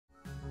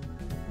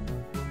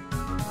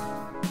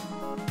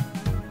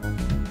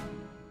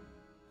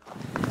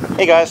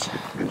Hey guys,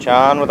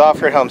 John with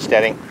Off-Grid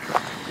Homesteading.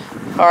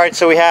 Alright,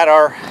 so we had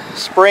our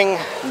spring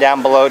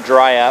down below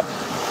dry up,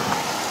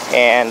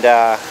 and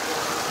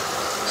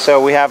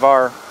so we have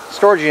our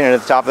storage unit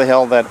at the top of the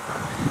hill that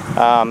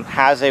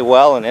has a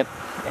well in it,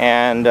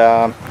 and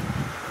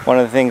one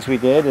of the things we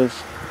did is,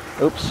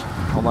 oops,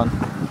 hold on.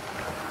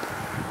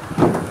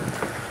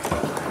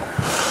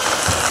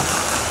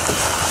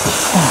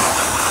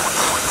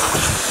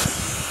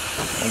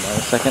 Hold on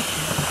a second.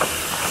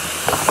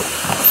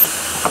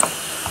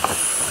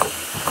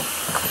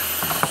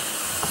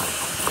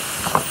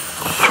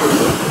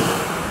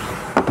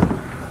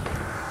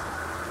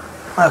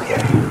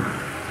 Okay.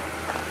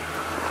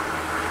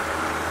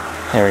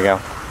 There we go.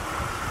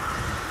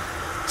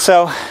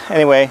 So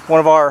anyway, one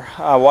of our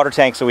water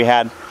tanks that we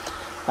had,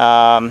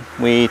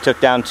 we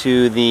took down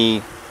to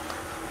the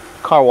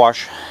car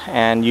wash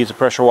and used the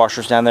pressure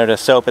washers down there to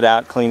soap it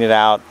out, clean it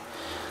out,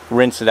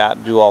 rinse it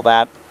out, do all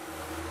that.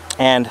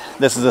 And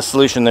this is a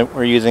solution that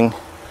we're using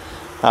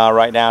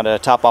right now to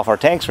top off our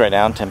tanks right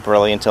now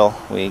temporarily until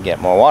we get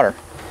more water,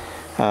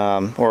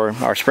 or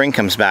our spring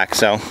comes back.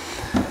 So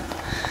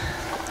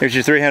here's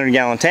your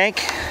 300-gallon tank.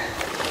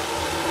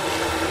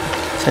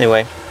 So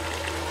anyway,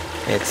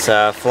 it's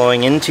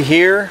flowing into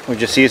here. We're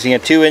just using a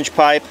 2-inch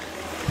pipe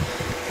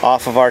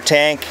off of our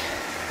tank,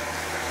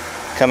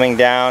 coming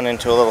down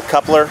into a little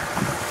coupler.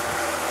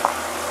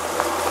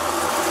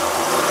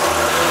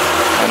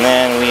 And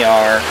then we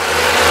are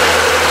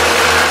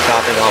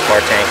topping off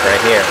our tank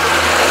right here.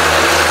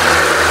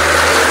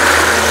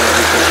 As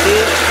you can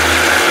see,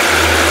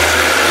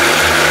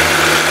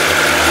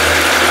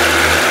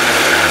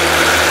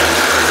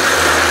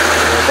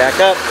 back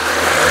up.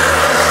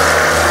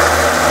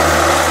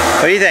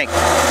 What do you think?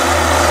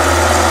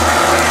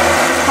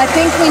 I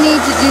think we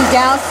need to do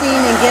dousing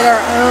and get our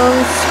own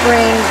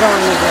spring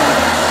going again.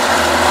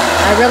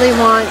 I really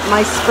want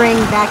my spring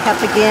back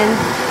up again.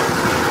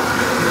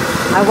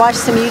 I watched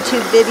some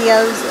YouTube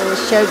videos and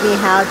it showed me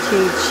how to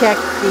check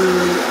the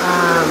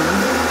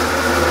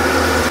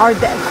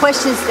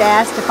questions to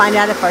ask to find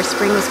out if our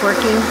spring was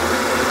working.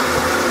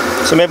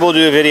 So maybe we'll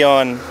do a video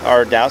on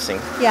our dousing.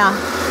 Yeah.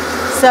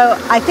 So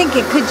I think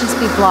it could just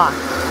be blocked.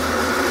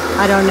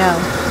 I don't know.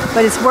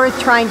 But it's worth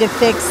trying to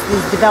fix the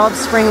developed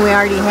spring we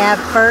already have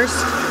first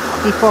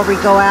before we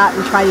go out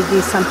and try to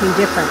do something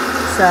different.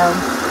 So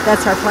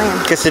that's our plan.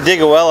 Because to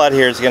dig a well out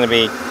here is going to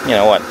be, you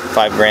know what,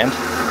 $5 grand?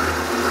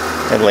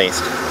 At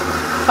least.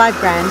 $5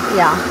 grand,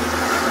 yeah.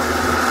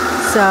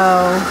 So,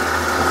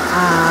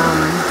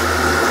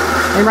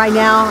 and right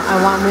now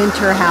I want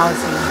winter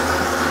housing.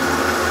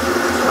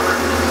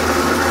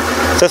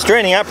 So it's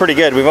draining out pretty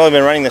good. We've only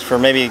been running this for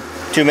maybe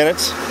 2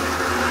 minutes,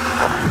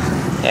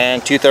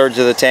 and 2/3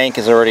 of the tank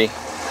has already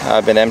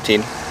been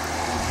emptied.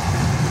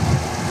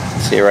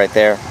 See right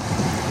there,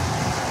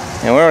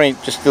 and we're only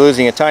just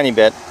losing a tiny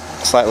bit,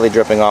 slightly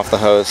dripping off the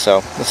hose,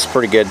 so this is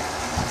pretty good.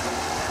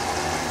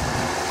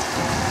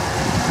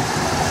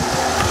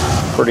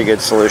 Pretty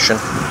good solution.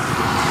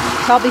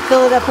 Probably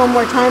fill it up one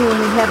more time when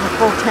we have a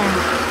full tank.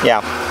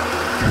 Yeah.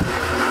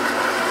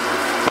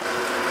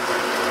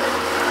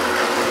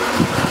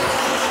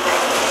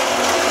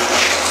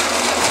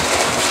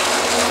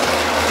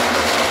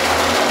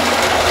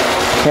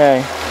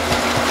 Okay.